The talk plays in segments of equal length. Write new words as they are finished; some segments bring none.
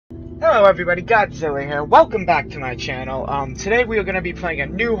Hello everybody, Godzilla here. Welcome back to my channel. Today we are going to be playing a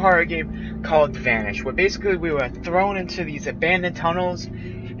new horror game called Vanish, where basically we were thrown into these abandoned tunnels,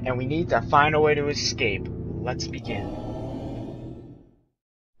 and we need to find a way to escape. Let's begin.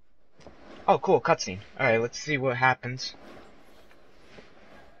 Oh, cool, cutscene. Alright, let's see what happens.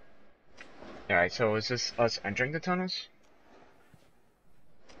 Alright, so is this us entering the tunnels?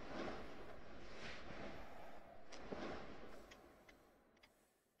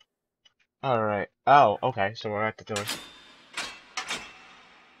 Alright. Oh, okay, so we're at the doors.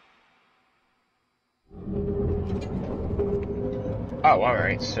 Oh,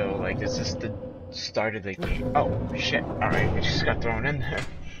 alright, so, like, is this the start of the game? Oh, shit. Alright, we just got thrown in there.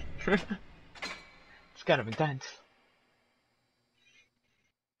 It's kind of intense.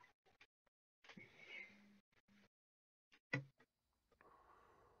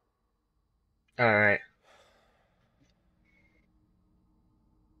 Alright.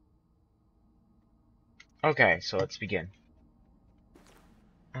 Okay, so let's begin.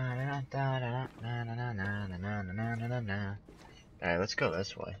 Alright, let's go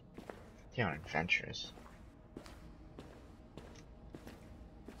this way. You're adventurous.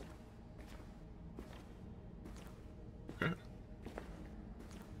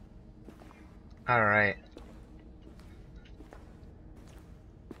 Alright.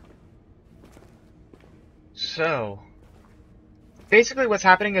 So, basically what's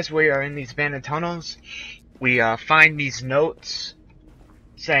happening is we are in these abandoned tunnels. We find these notes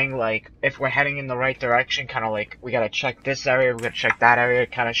saying, like, if we're heading in the right direction, kind of like, we gotta check this area, we gotta check that area.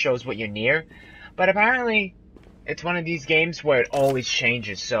 It kind of shows what you're near. But apparently, it's one of these games where it always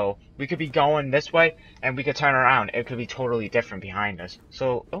changes. So, we could be going this way, and we could turn around. It could be totally different behind us.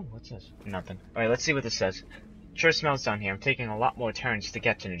 So, oh, what's this? Nothing. Alright, let's see what this says. Sure smells down here. I'm taking a lot more turns to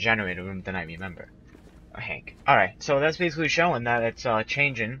get to the generator room than I remember. Hank. Alright, so that's basically showing that it's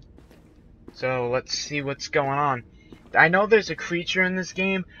changing. So let's see what's going on. I know there's a creature in this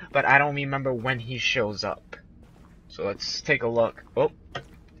game, but I don't remember when he shows up. So let's take a look. Oh,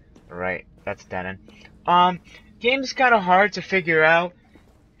 right, that's dead end. Game's kind of hard to figure out,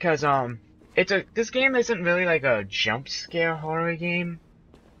 cause this game isn't really like a jump scare horror game.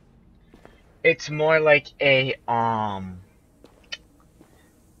 It's more like a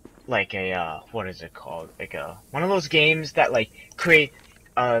what is it called? Like one of those games that like create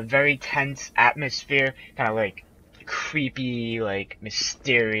a very tense atmosphere, kind of like creepy, like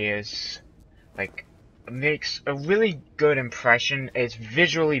mysterious, like makes a really good impression. It's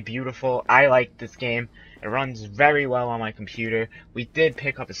visually beautiful. I like this game. It runs very well on my computer. We did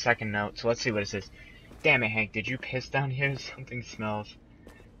pick up a second note, so let's see what it says. Damn it, Hank, did you piss down here? Something smells.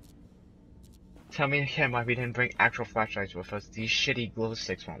 Tell me again why we didn't bring actual flashlights with us. These shitty glow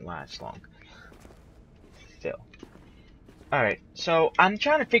sticks won't last long. Still. Alright, so I'm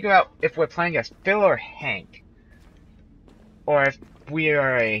trying to figure out if we're playing as Phil or Hank. Or if we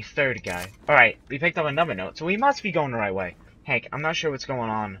are a third guy. Alright, we picked up another note, so we must be going the right way. Hank, I'm not sure what's going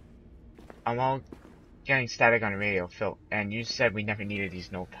on. I'm all getting static on the radio, Phil. And you said we never needed these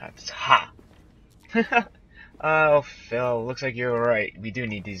notepads. Ha! Oh, Phil, looks like you're right. We do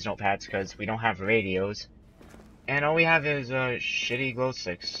need these notepads because we don't have radios. And all we have is shitty glow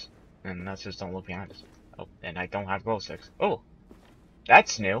sticks. And that's just don't look behind us. Oh, and I don't have glow sticks. Oh,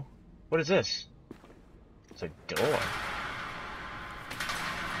 that's new. What is this? It's a door.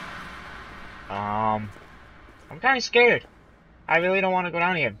 I'm kind of scared. I really don't want to go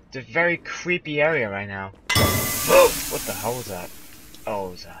down here. It's a very creepy area right now. What the hell was that? Oh,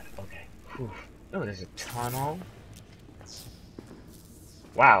 it was that. Okay. Whew. Oh, there's a tunnel.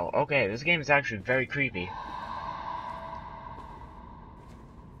 Wow, okay, this game is actually very creepy.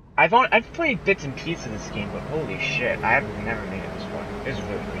 I've played bits and pieces of this game, but holy shit, I have never made it this far. This is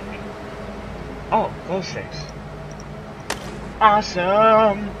really creepy. Oh, glow sticks.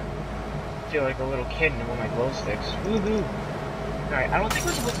 Awesome! I feel like a little kid with my glow sticks. Woohoo! Alright, I don't think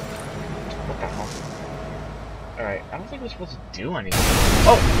we're supposed to... What the hell? Alright, I don't think we're supposed to do anything.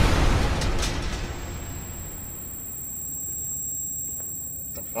 Oh!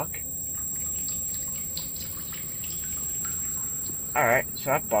 Fuck. Alright, so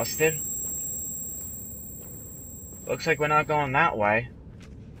that busted. Looks like we're not going that way.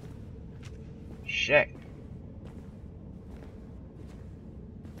 Shit.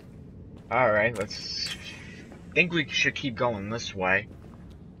 Alright, let's... think we should keep going this way.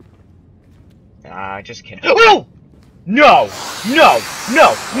 Just kidding. Oh! No! No!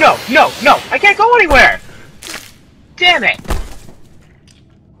 No! No! No! No! I can't go anywhere! Damn it!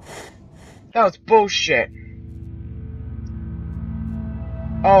 That was bullshit.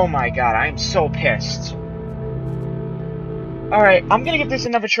 Oh my god, I am so pissed. Alright, I'm gonna give this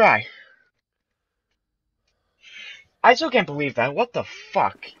another try. I still can't believe that. What the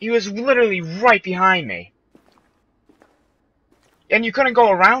fuck? He was literally right behind me. And you couldn't go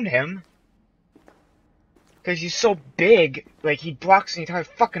around him. Because he's so big, like, he blocks the entire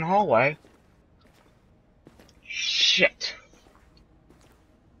fucking hallway. Shit.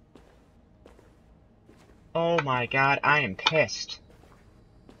 Oh my god, I am pissed.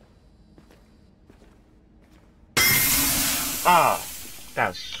 Oh, that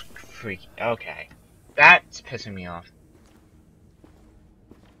was freaky. Okay. That's pissing me off.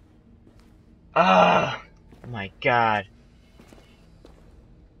 Oh my god.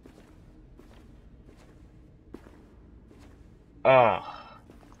 Oh,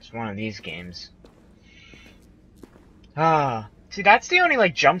 it's one of these games. Ah, see, that's the only,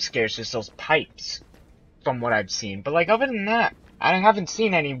 like, jump scares, just those pipes, from what I've seen. But, like, other than that, I haven't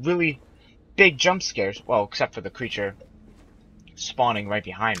seen any really big jump scares. Well, except for the creature spawning right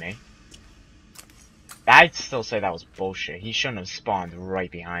behind me. I'd still say that was bullshit. He shouldn't have spawned right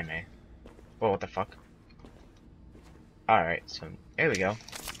behind me. Well, what the fuck? Alright, so, there we go.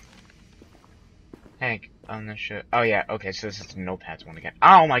 Hank, I'm not sure. Oh, yeah, okay, so this is the notepads one again.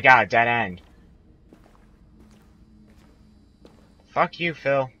 Oh my god, dead end. Fuck you,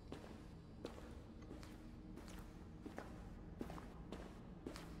 Phil.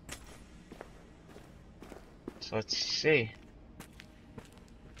 So let's see.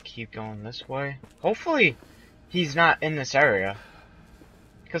 Keep going this way. Hopefully, he's not in this area.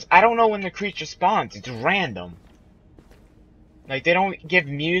 Because I don't know when the creature spawns. It's random. Like, they don't give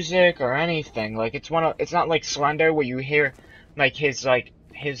music or anything. Like, it's not like Slender where you hear, like, his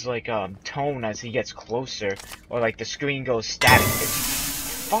tone as he gets closer. Or, like, the screen goes static.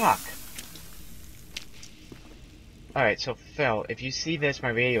 Fuck. Alright, so Phil, if you see this,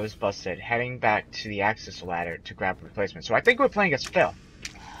 my radio is busted. Heading back to the access ladder to grab a replacement. So I think we're playing as Phil.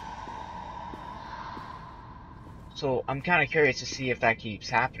 So I'm kind of curious to see if that keeps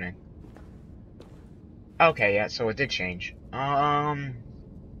happening. Okay, yeah, so it did change.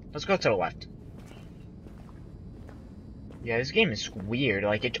 Let's go to the left. Yeah, this game is weird.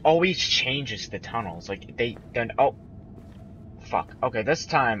 Like, it always changes the tunnels. Like, oh. Fuck. Okay, this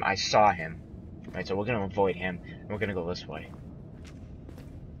time I saw him. Right, so we're gonna avoid him, and we're gonna go this way.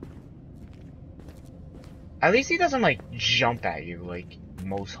 At least he doesn't, like, jump at you, like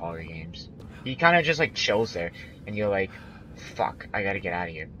most horror games. He kind of just, like, chills there, and you're like, fuck, I gotta get out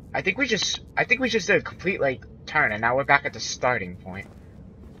of here. I think we just did a complete, like, turn, and now we're back at the starting point.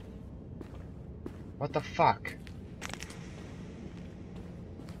 What the fuck?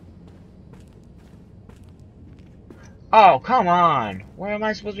 Oh, come on! Where am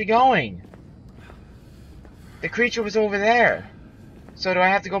I supposed to be going? The creature was over there. So do I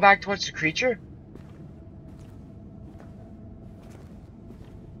have to go back towards the creature?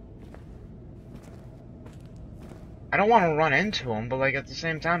 I don't want to run into him, but, like, at the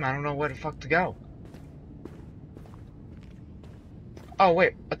same time, I don't know where the fuck to go. Oh,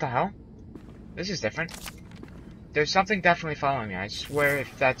 wait, what the hell? This is different. There's something definitely following me. I swear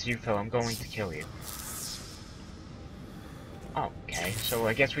if that's you, Phil, I'm going to kill you. Okay, so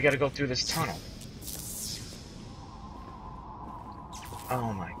I guess we gotta go through this tunnel.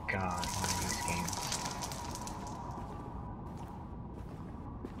 Oh my god, one of these games.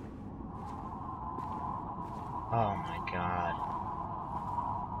 Oh my god.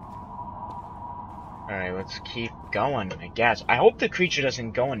 Alright, let's keep going, I guess. I hope the creature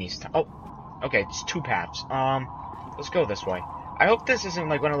doesn't go in these oh, okay, it's two paths. Let's go this way. I hope this isn't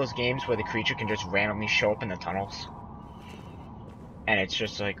like one of those games where the creature can just randomly show up in the tunnels. And it's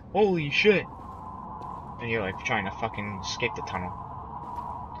just like, holy shit. And you're like trying to fucking escape the tunnel.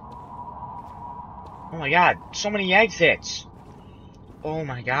 Oh my god, so many exits. Oh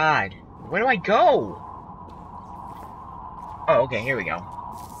my god. Where do I go? Oh, okay, here we go.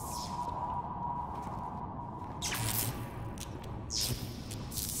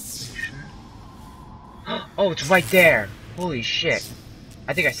 Oh, it's right there. Holy shit.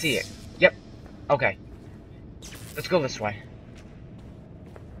 I think I see it. Yep. Okay. Let's go this way.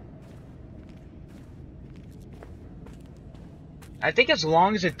 I think as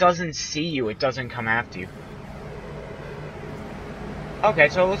long as it doesn't see you, it doesn't come after you. Okay,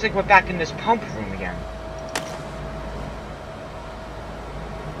 so it looks like we're back in this pump room again.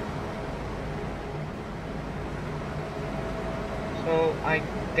 So, I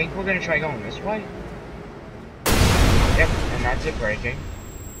think we're gonna try going this way. Yep, and that's it breaking.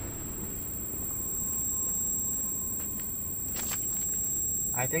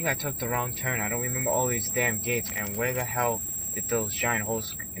 I think I took the wrong turn. I don't remember all these damn gates, and where the hell did those giant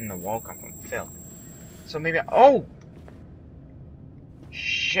holes in the wall come from? Phil. So maybe oh!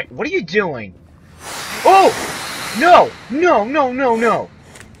 shit. What are you doing? Oh! No! No, no, no, no!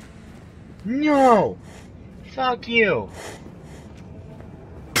 No! Fuck you!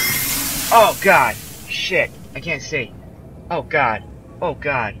 Oh god! Shit! I can't see. Oh god! Oh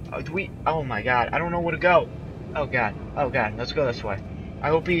god! Oh my god! I don't know where to go! Oh god! Oh god! Let's go this way. I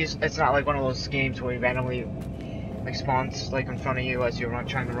hope it's not like one of those games where he randomly like spawns like in front of you as you're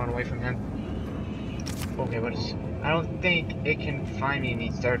trying to run away from him. Okay, what is? I don't think it can find me in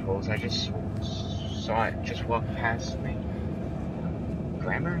these dirt holes. I just saw it just walk past me.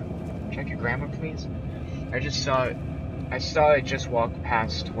 Grammar? Check your grammar, please. I just saw it. I saw it just walk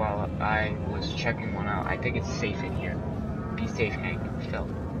past while I was checking one out. I think it's safe in here. Be safe, Hank. Phil.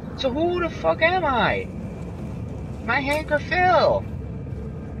 So who the fuck am I? Am I Hank or Phil?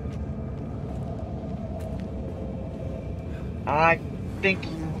 I think...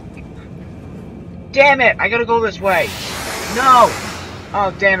 Damn it! I gotta go this way! No!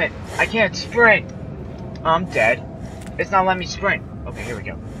 Oh, damn it. I can't sprint! I'm dead. It's not letting me sprint. Okay, here we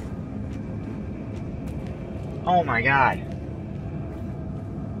go. Oh my god.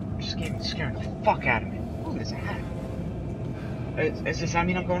 This game is scaring the fuck out of me. Ooh, there's a hat. Does this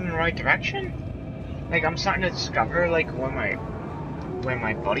mean I'm going in the right direction? Like, I'm starting to discover, like, where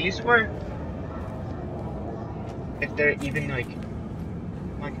my buddies were. If they're even, like,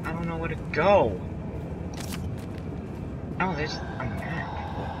 I don't know where to go. Oh, there's a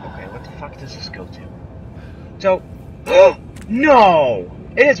map. Okay, what the fuck does this go to? So, no!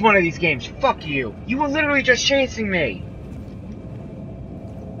 It is one of these games. Fuck you. You were literally just chasing me.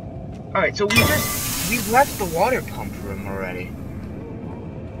 Alright, so we've left the water pump room already.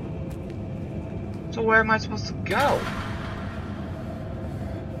 So where am I supposed to go?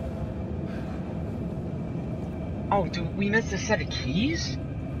 Oh, did we miss a set of keys?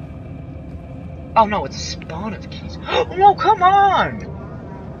 Oh no, it's a spawn of keys. Oh no, come on!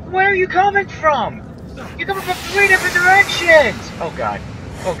 Where are you coming from? You're coming from 3 different directions! Oh god.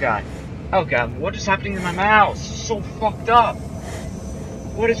 Oh god. Oh god, what is happening to my mouse? It's so fucked up.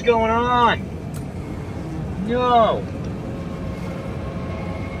 What is going on? No.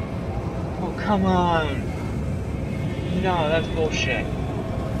 Oh, come on. No, that's bullshit.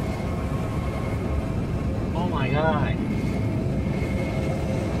 Oh my god.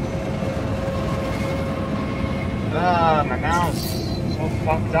 My mouse is so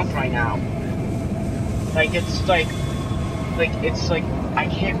fucked up right now. Like, it's like I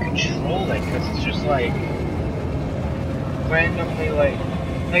can't control it because it's just like randomly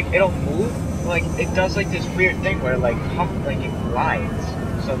like it'll move, like it does like this weird thing where like it glides,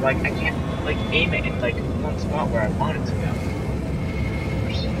 so like I can't like aim it in like one spot where I want it to go,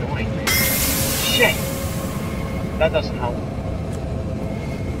 which is annoying. Shit, that doesn't help.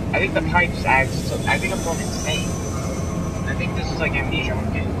 I think the pipes add, so I think I'm going insane. I think this is like amnesia. I'm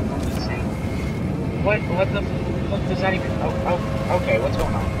going insane. What the fuck does that even... Oh, okay, what's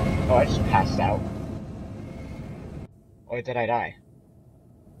going on? Oh, I just passed out. Or did I die?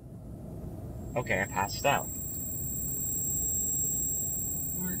 Okay, I passed out.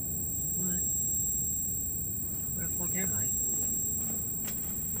 What? Where the fuck am I?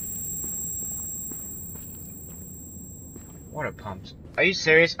 Water pumps. Are you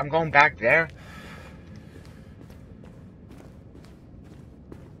serious? I'm going back there?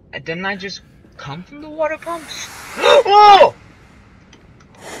 And didn't I just come from the water pumps? Oh!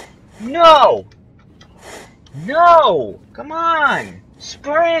 No! No! Come on!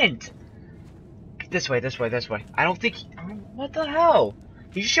 Sprint! This way. I don't think... What the hell?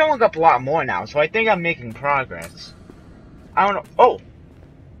 He's showing up a lot more now, so I think I'm making progress. I don't know... Oh!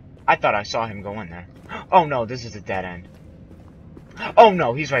 I thought I saw him go in there. Oh no, this is a dead end. Oh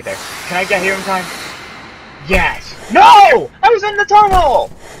no, he's right there. Can I get here in time? Yes! No! I was in the tunnel!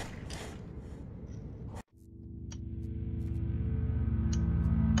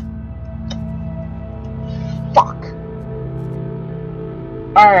 Fuck!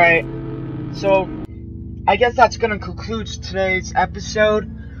 Alright, so I guess that's gonna conclude today's episode.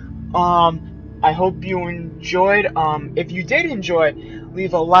 I hope you enjoyed. If you did enjoy,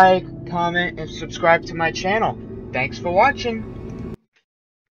 leave a like, comment, and subscribe to my channel. Thanks for watching.